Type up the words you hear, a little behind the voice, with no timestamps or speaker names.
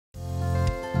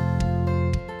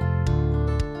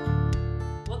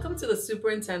to the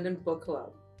Superintendent Book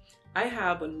Club. I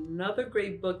have another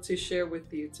great book to share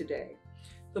with you today.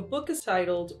 The book is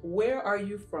titled, Where Are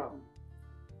You From?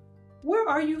 Where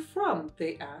are you from?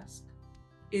 They ask.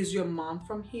 Is your mom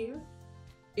from here?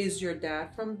 Is your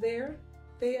dad from there?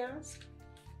 They ask.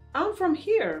 I'm from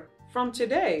here, from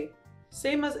today,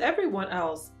 same as everyone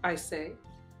else, I say.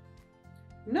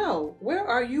 No, where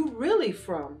are you really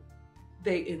from?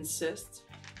 They insist.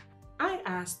 I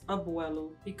asked Abuelo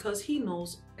because he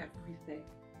knows everything.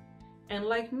 And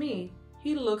like me,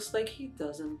 he looks like he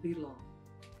doesn't belong.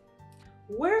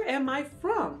 Where am I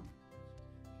from?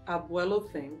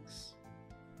 Abuelo thinks.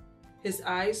 His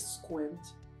eyes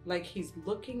squint like he's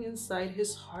looking inside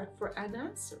his heart for an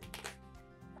answer.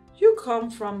 You come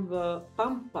from the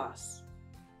Pampas,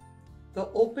 the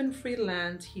open free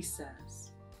land, he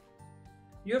says.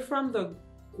 You're from the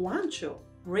Guancho,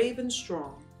 brave and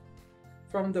strong,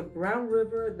 from the brown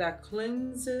river that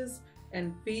cleanses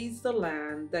and feeds the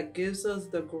land, that gives us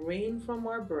the grain from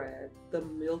our bread, the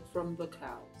milk from the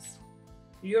cows.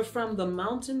 You're from the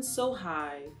mountains so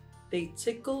high, they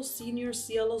tickle Senior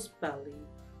Cielo's belly,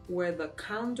 where the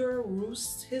condor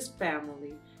roosts his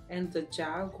family and the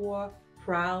jaguar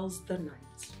prowls the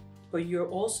night. But you're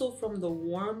also from the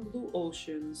warm blue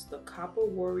oceans the copper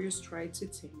warriors tried to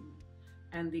tame,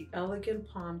 and the elegant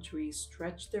palm trees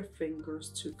stretch their fingers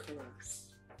to caress.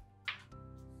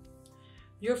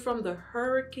 You're from the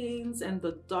hurricanes and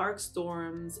the dark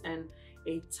storms and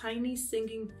a tiny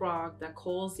singing frog that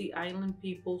calls the island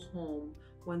people home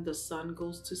when the sun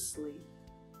goes to sleep.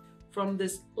 From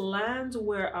this land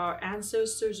where our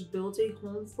ancestors built a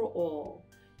home for all,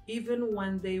 even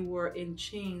when they were in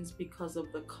chains because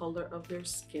of the color of their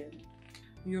skin.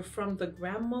 You're from the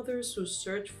grandmothers who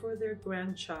search for their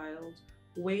grandchild,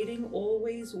 waiting,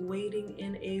 always waiting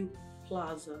in a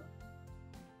plaza,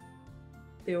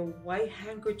 their white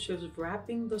handkerchiefs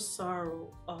wrapping the sorrow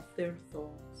of their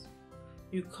thoughts.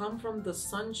 You come from the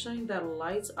sunshine that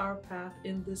lights our path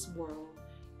in this world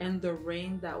and the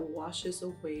rain that washes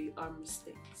away our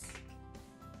mistakes.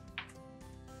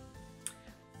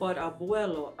 But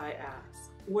Abuelo, I ask,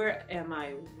 where am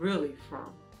I really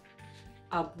from?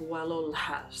 Abuelo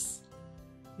laughs.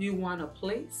 You want a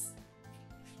place?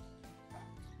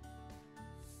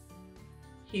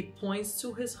 He points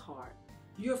to his heart.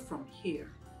 You're from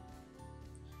here.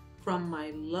 From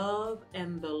my love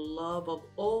and the love of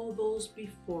all those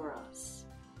before us.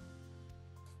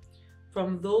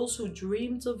 From those who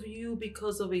dreamed of you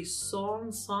because of a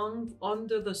song sung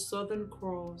under the Southern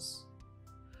Cross,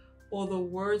 or the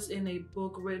words in a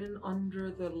book written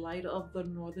under the light of the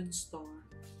Northern Star.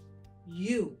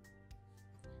 You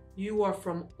are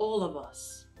from all of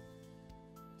us.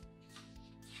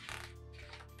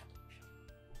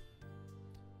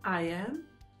 I am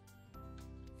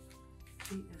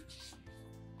the end.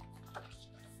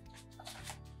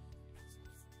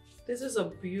 This is a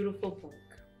beautiful book,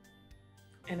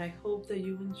 and I hope that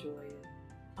you enjoy it.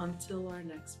 Until our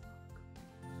next book.